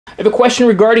I have a question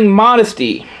regarding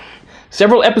modesty.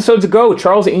 Several episodes ago,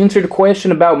 Charles answered a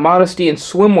question about modesty and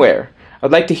swimwear. I'd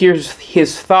like to hear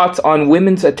his thoughts on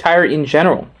women's attire in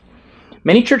general.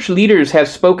 Many church leaders have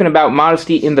spoken about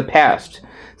modesty in the past.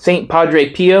 Saint Padre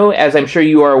Pio, as I'm sure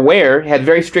you are aware, had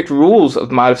very strict rules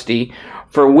of modesty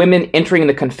for women entering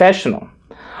the confessional.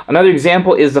 Another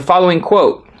example is the following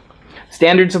quote: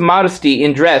 Standards of Modesty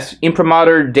in Dress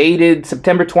Imprimatur, dated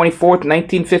September 24th,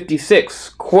 1956.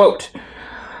 Quote,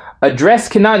 "A dress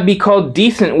cannot be called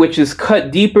decent which is cut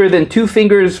deeper than 2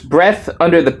 fingers' breadth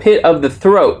under the pit of the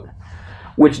throat,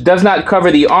 which does not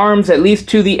cover the arms at least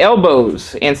to the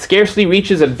elbows, and scarcely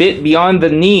reaches a bit beyond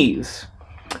the knees.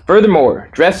 Furthermore,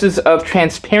 dresses of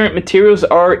transparent materials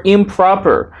are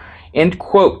improper." End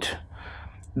quote.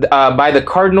 By the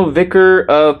Cardinal Vicar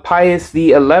of Pius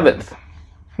XI.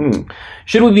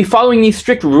 Should we be following these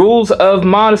strict rules of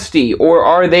modesty, or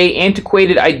are they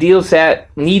antiquated ideals that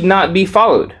need not be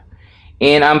followed?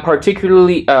 And I'd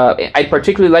particularly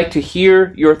like to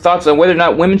hear your thoughts on whether or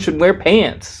not women should wear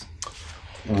pants.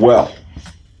 Well,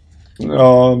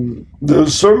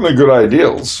 there's certainly good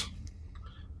ideals.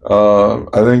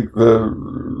 I think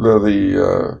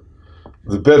the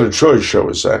better choice, shall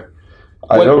we say?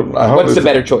 What's the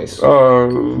better choice?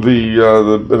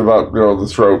 The bit about the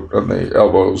throat and the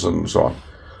elbows and so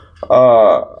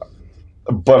on.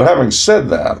 But having said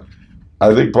that,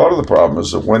 I think part of the problem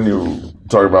is that when you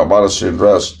talk about modesty and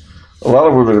dress, a lot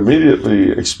of women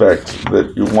immediately expect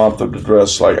that you want them to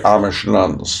dress like Amish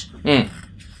nuns.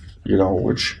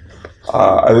 Which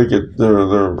I think there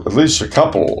are at least a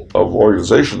couple of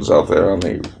organizations out there on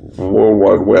the World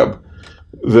Wide Web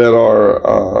that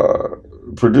are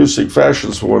producing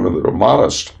fashions for women that are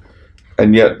modest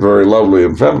and yet very lovely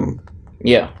and feminine.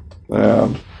 Yeah.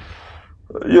 And,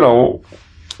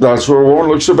 that's where a woman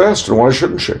looks her best, and why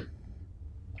shouldn't she?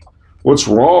 What's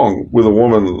wrong with a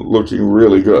woman looking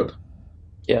really good?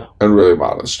 Yeah. And really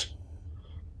modest?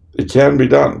 It can be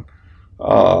done.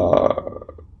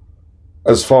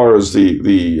 As far as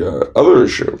the other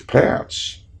issue,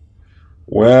 pants,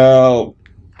 well,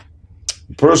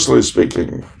 personally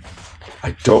speaking,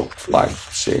 I don't like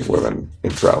seeing women in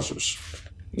trousers.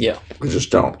 Yeah. I just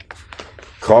don't.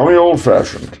 Call me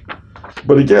old-fashioned.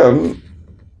 But again,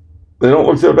 they don't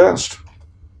look their best.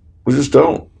 We just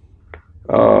don't.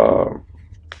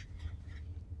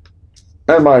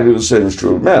 And mind you, the same is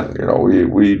true of men.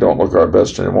 We don't look our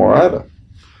best anymore either.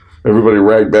 Everybody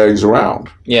ragbags around.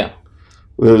 Yeah.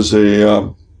 There's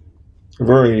a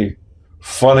very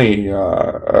funny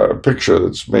picture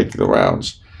that's making the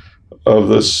rounds of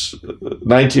this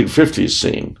 1950s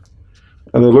scene,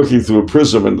 and they're looking through a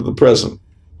prism into the present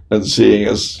and seeing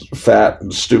us fat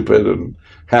and stupid and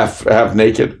half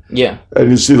naked. Yeah.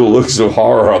 And you see the looks of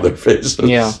horror on their faces.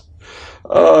 Yeah.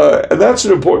 And that's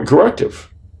an important corrective.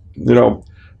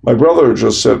 My brother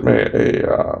just sent me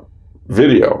a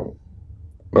video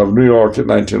of New York in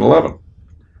 1911.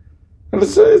 And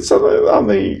it's on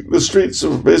the streets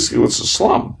of basically what's a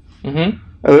slum. Mm-hmm.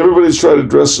 And everybody's trying to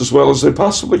dress as well as they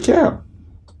possibly can.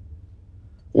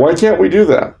 Why can't we do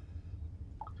that?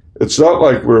 It's not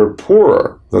like we're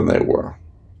poorer than they were.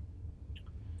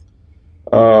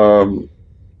 I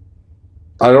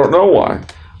don't know why.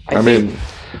 I mean,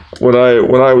 when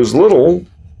I was little,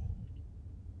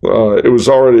 it was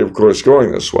already, of course,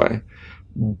 going this way.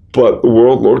 But the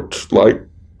world looked like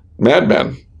Mad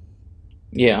Men.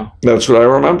 Yeah. That's what I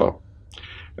remember.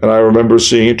 And I remember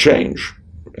seeing it change.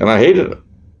 And I hated it.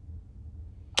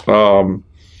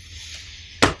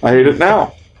 I hate it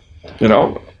now.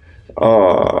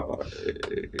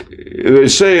 They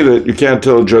say that you can't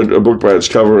judge a book by its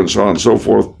cover and so on and so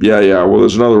forth. Yeah. Well,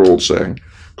 there's another old saying.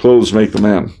 Clothes make the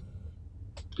man.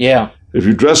 Yeah. If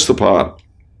you dress the part,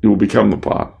 you will become the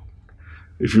part.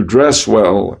 If you dress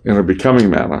well in a becoming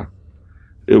manner,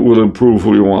 it will improve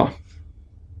who you are.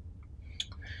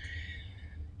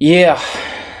 Yeah,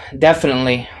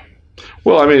 definitely.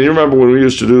 Well, I mean, you remember when we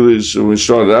used to do these, when we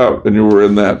started out, and you were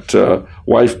in that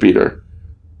wife beater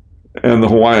and the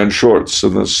Hawaiian shorts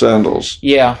and the sandals.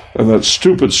 Yeah. And that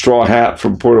stupid straw hat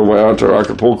from Puerto Vallarta or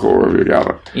Acapulco, wherever you got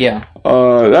it. Yeah.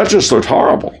 That just looked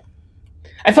horrible.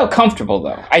 I felt comfortable,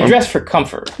 though. I dress for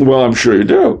comfort. Well, I'm sure you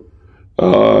do.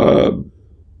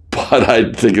 But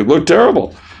I think it looked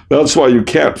terrible. That's why you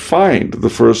can't find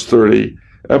the first 30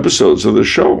 episodes of the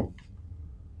show.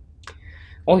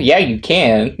 Well, yeah, you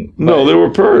can. No, they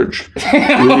were purged.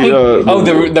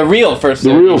 The real first.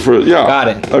 The real first, yeah. Got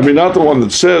it. I mean, not the one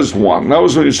that says one. That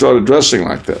was when you started dressing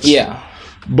like this. Yeah.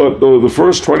 But the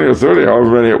first 20 or 30,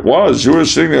 however many it was, you were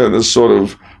sitting there in this sort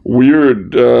of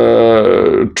weird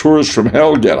tourist from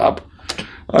hell get-up.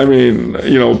 I mean,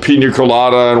 pina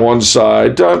colada on one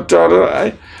side. I've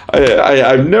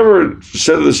never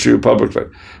said this to you publicly,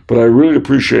 but I really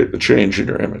appreciate the change in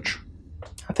your image.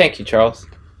 Thank you, Charles.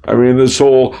 I mean,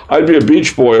 I'd be a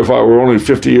beach boy if I were only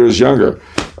 50 years younger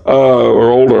or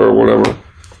older or whatever.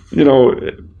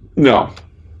 No.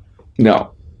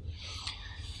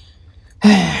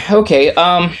 Okay.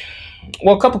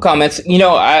 Well, a couple comments.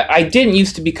 I didn't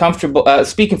used to be comfortable,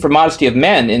 speaking for modesty of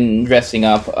men in dressing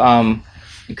up,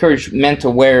 encourage men to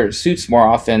wear suits more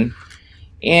often.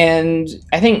 And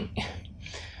I think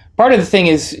part of the thing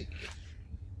is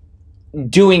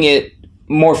doing it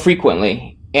more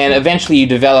frequently. And eventually you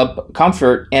develop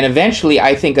comfort. And eventually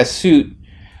I think a suit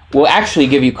will actually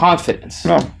give you confidence.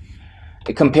 No.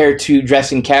 Compared to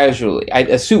dressing casually.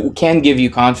 A suit can give you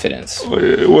confidence.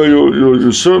 Well,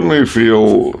 you certainly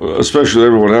feel, especially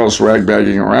everyone else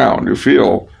ragbagging around, you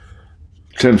feel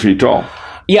 10 feet tall.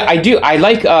 Yeah, I do. I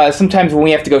like sometimes when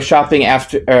we have to go shopping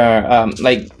after,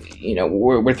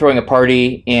 we're throwing a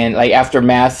party and like after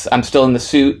Mass, I'm still in the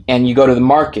suit and you go to the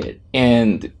market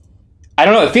and I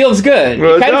don't know, it feels good.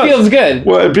 Well, it kind of feels good.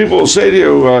 Well, and people will say to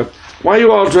you, why are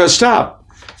you all dressed up?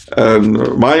 And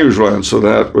my usual answer to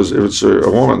that was, if it's a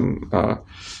woman,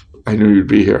 I knew you'd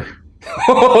be here.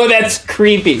 Oh, that's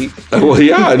creepy. Well,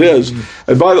 yeah, it is.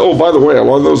 And by the way,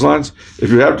 along those lines, if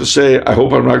you have to say, I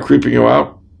hope I'm not creeping you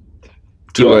out,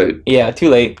 too late. Yeah, too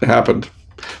late. It happened.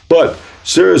 But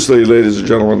seriously, ladies and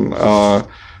gentlemen,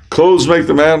 clothes make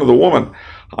the man or the woman.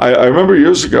 I remember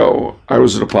years ago, I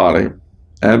was at a party,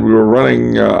 and we were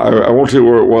running, I won't tell you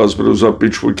where it was, but it was up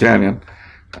Beechwood Canyon.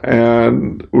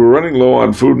 And we were running low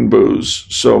on food and booze,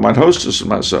 so my hostess and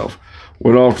myself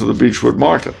went off to the Beechwood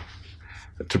Market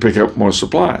to pick up more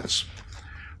supplies.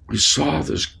 We saw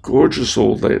this gorgeous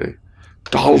old lady,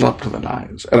 dolled up to the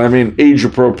nines, and I mean age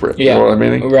appropriate. Yeah, you know what I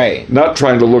mean? Right. Not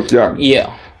trying to look young.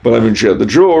 Yeah. But I mean, she had the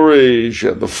jewelry, she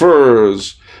had the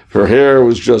furs, her hair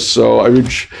was just so. I mean,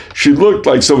 she looked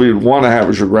like somebody you'd want to have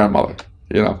as your grandmother,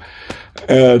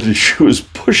 And she was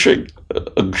pushing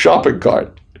a shopping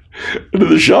cart. And in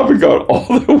the shopping cart,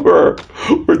 all there were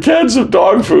cans of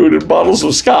dog food and bottles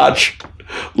of scotch.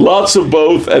 Lots of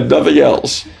both and nothing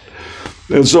else.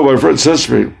 And so my friend says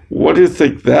to me, what do you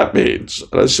think that means?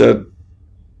 And I said,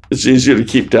 it's easier to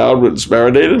keep down when it's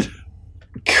marinated.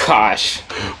 Gosh.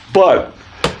 But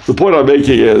the point I'm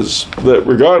making is that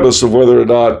regardless of whether or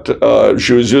not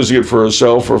she was using it for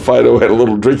herself or Fido had a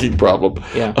little drinking problem,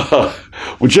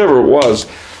 whichever it was,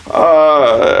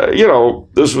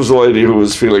 this was a lady who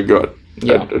was feeling good.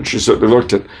 Yeah. And she certainly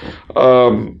looked it.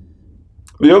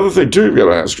 The other thing, too, you've got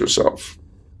to ask yourself,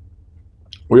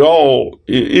 we all,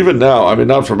 even now, I mean,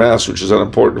 not for Mass, which is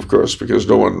unimportant, of course, because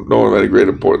no one of any great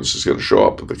importance is going to show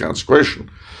up at the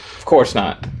consecration. Of course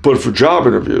not. But for job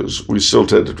interviews, we still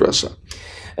tend to dress up.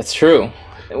 That's true.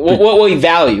 What we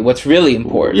value, what's really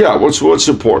important. Yeah, what's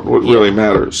important, what really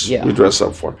matters, we dress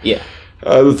up for. Yeah.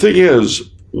 The thing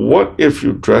is, what if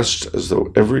you dressed as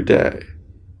though every day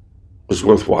was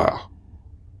worthwhile?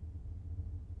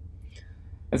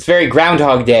 It's very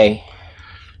Groundhog Day.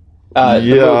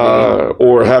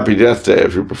 Or Happy Death Day,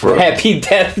 if you prefer. Happy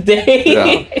Death Day.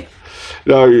 Yeah.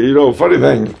 Now, funny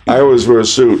thing, I always wear a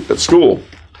suit at school.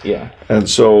 Yeah. And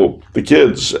so the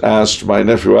kids asked my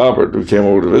nephew Albert, who came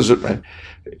over to visit me,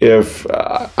 if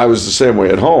I was the same way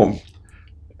at home.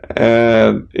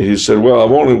 And he said, well,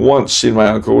 I've only once seen my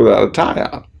uncle without a tie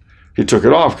on. He took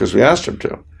it off because we asked him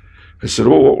to. I said,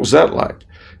 well, what was that like?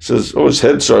 He says, his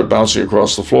head started bouncing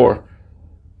across the floor.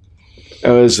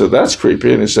 And I said, that's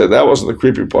creepy. And he said, that wasn't the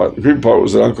creepy part. The creepy part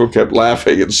was that Uncle kept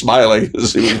laughing and smiling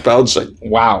as he was bouncing.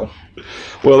 Wow.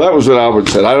 Well, that was what Albert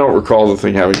said. I don't recall the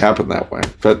thing having happened that way.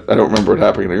 But I don't remember it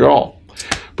happening at all.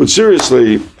 But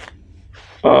seriously,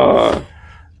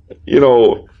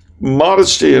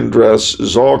 modesty in dress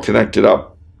is all connected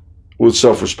up with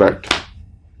self-respect.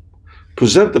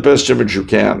 Present the best image you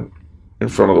can in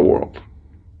front of the world.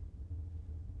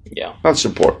 Yeah. That's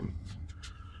important.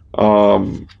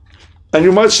 And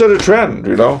you might set a trend,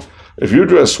 If you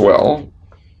dress well,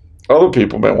 other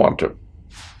people may want to.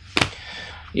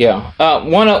 Yeah.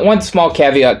 One small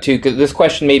caveat, too, because this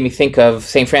question made me think of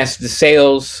St. Francis de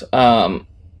Sales,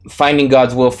 Finding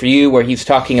God's Will for You, where he's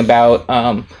talking about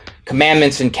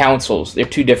commandments and counsels. They're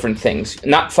two different things.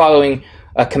 Not following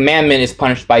a commandment is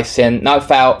punished by sin. Not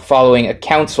following a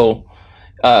counsel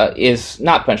is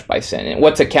not punished by sin. And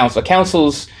what's a counsel? A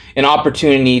counsel's an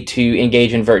opportunity to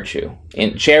engage in virtue,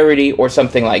 in charity, or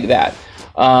something like that.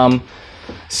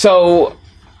 So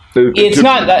it's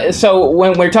not. So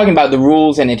when we're talking about the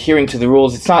rules and adhering to the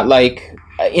rules, it's not like,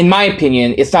 in my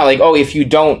opinion, it's not like, oh, if you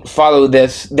don't follow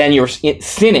this, then you're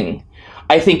sinning.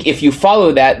 I think if you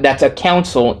follow that, that's a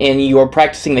counsel, and you're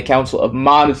practicing the counsel of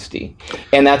modesty,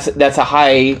 and that's a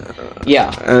high,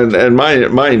 yeah. And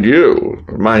mind you,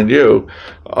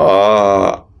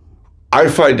 I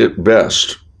find it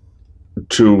best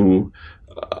to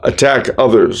attack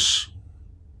others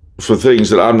for things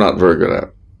that I'm not very good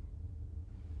at.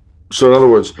 So in other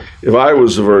words, if I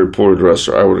was a very poor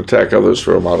dresser, I would attack others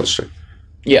for modesty.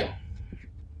 Yeah.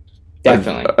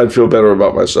 Definitely. I'd feel better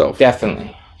about myself.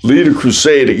 Definitely. Lead a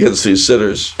crusade against these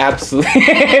sinners. Absolutely.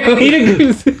 Lead a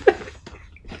crusade.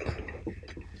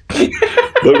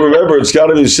 But remember, it's got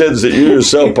to be sins that you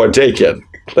yourself partake in.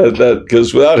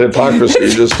 Because without hypocrisy,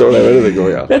 you just don't have anything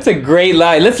going on. That's a great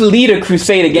line. Let's lead a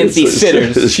crusade against these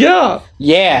sinners. Yeah.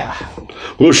 Yeah.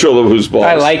 We'll show them who's boss.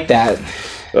 I like that.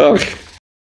 Okay.